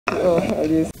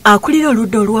Akulira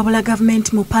oludda oluwabula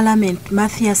gavumenti mu Parliament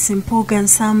Mathias Mpuuga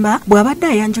Nsamba bw'abadde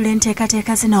ayanjula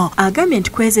enteekateeka zino agambye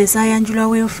nti kwezi ezaayanjulwa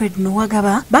Wilfred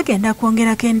Nuwagaba bagenda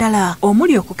kwongerako endala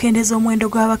omuli okukendeeza omuwendo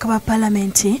gw'ababaka ba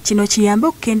Parliament kino kiyambe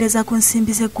okukendeeza ku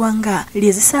nsimbi z'eggwanga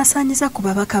lye zisaasaanyiza ku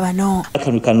babaka bano.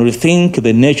 We can rethink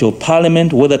the nature of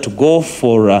Parliament, whether to go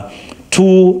for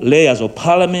 2 layers of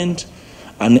Parliament,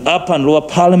 an upper and lower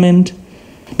Parliament.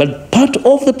 But part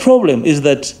of the problem is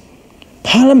that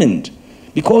Parliament,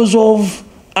 because of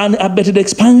an unabated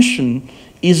expansion,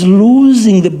 is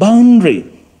losing the boundary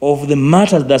of the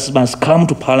matters that must come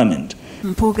to Parliament.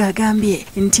 Mpuuga agambye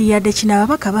nti yadde kino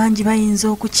ababaka bangi bayinza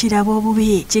okukiraba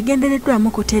obubi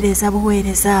kigendereddwamu kutereeza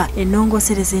buweereza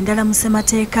ennongoosereza endala mu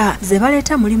ssemateeka ze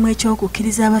baleeta mulimu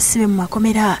ekyokukkiriza abasibe mu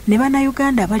makomera ne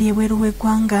bannayuganda abali ebweru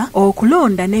w'eggwanga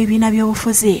okulonda n'ebibiina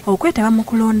by'obufuzi okwetaba mu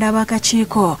kulonda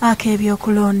ab'akakiiko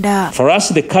ak'ebyokulonda. For us,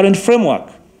 the current framework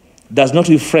does not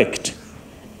reflect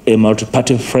a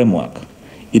multi-party framework.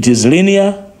 It is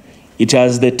linear, it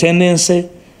has the tendency,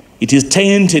 it is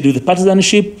tainted with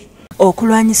partisanship.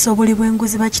 Okulwanyisa obuli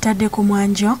bw'enguzi bakitadde ku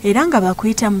mwanjo era nga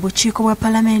bakuyita mu bukiiko bwa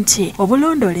Palamenti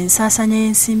obulondoola ensaasanya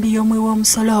y'ensimbi y'omwi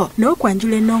w'omusolo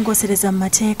n'okwanjula ennongoosereza mu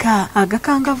mateeka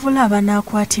agakangavvula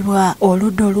abanaakwatibwa.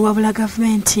 Oludda oluwabula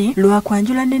gavumenti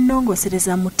lwakwanjula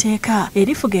n'ennongoosereza mu tteeka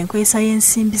erifuga enkozesa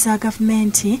y'ensimbi za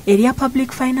gavumenti erya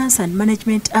Public Finance and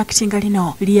Management Act nga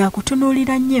lino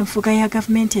lyakutunuulira nnyo enfuga ya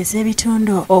gavumenti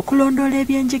ez'ebitundu okulondoola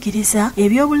ebyenjigiriza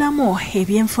ebyobulamu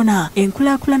ebyenfuna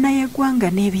enkulaakulana y'eggwanga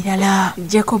n'ebirala.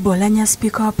 Jacob Olanya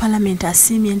Speaker wa Parliament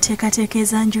asiimye enteekateeka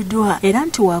ezanjuddwa era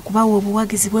nti waakubawa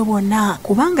obuwagizi bwe bwonna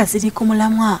kubanga ziri ku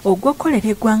mulamwa ogw'okukolera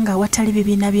eggwanga awatali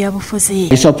bibiina bya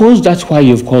bufuzi. I suppose that's why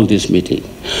you've called this meeting.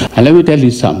 And let me tell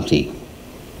you something.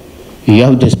 You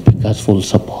have the Speaker's full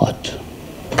support.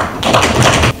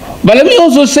 But let me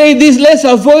also say this, let's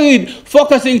avoid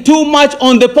focusing too much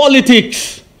on the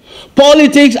politics.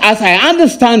 Politics, as I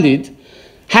understand it,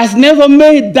 has never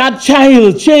made that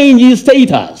child change his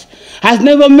status, has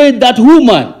never made that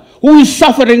woman who is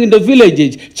suffering in the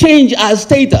villages change her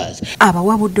status.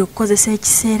 Abawabudde okukozesa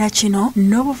ekiseera kino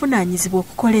n'obuvunaanyizibwa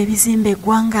okukola ebizimba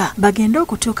eggwanga bagende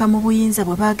okutuuka mu buyinza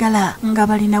bwe baagala nga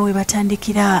balina we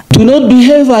batandikira. Do not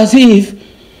behave as if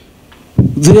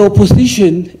the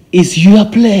opposition is your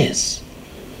place.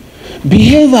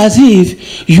 Behave as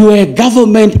if you are a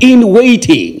government in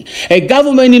waiting. A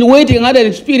government in waiting. I had an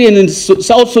experience in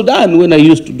South Sudan when I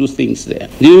used to do things there.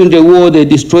 During the war, they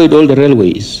destroyed all the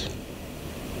railways.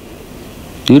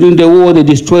 During the war, they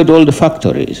destroyed all the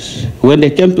factories. When they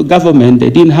came to government,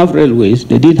 they didn't have railways,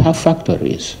 they didn't have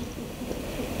factories.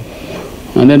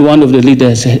 And then one of the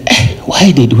leaders said,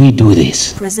 why did we do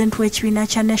this? President w'ekibiina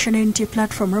kya National Unity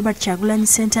Platform Robert Kyagulanyi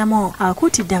Ssentamu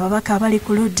akuutidde ababaka abali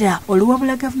ku ludda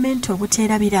oluwabula gavumenti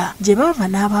obuteerabira gye bava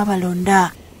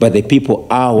n'abaabalonda. But the people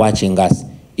are watching us.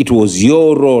 It was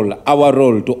your role, our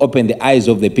role, to open the eyes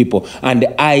of the people. And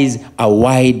the eyes are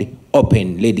wide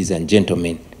open, ladies and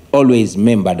gentlemen. Always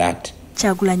remember that.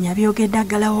 Kyagulanyi abyogedde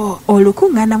aggalawo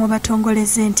olukuŋŋaana mu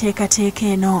batongolezza enteekateeka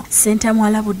eno. Ssentamu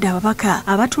alabudde ababaka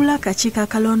abatuula akakiiko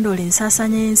akalondoola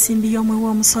ensaasanya y'ensimbi y'omwi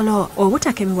w'omusolo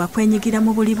obutakemebwa kwenyigira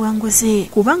mu buli bwanguzi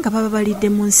kubanga baba balidde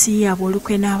mu nsi yaabwe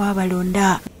olukwe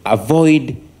n'abaabalonda.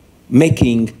 Avoid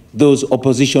making those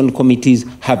opposition committees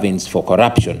havens for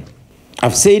corruption.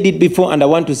 I've said it before and I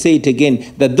want to say it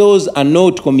again, that those are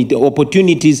not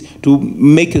opportunities to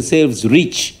make yourselves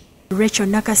rich. Rachel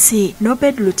Nakasi,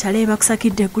 Nobed Lutale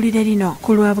bakusakidde eggulire lino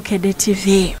ku lwa Bukedde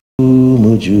TV.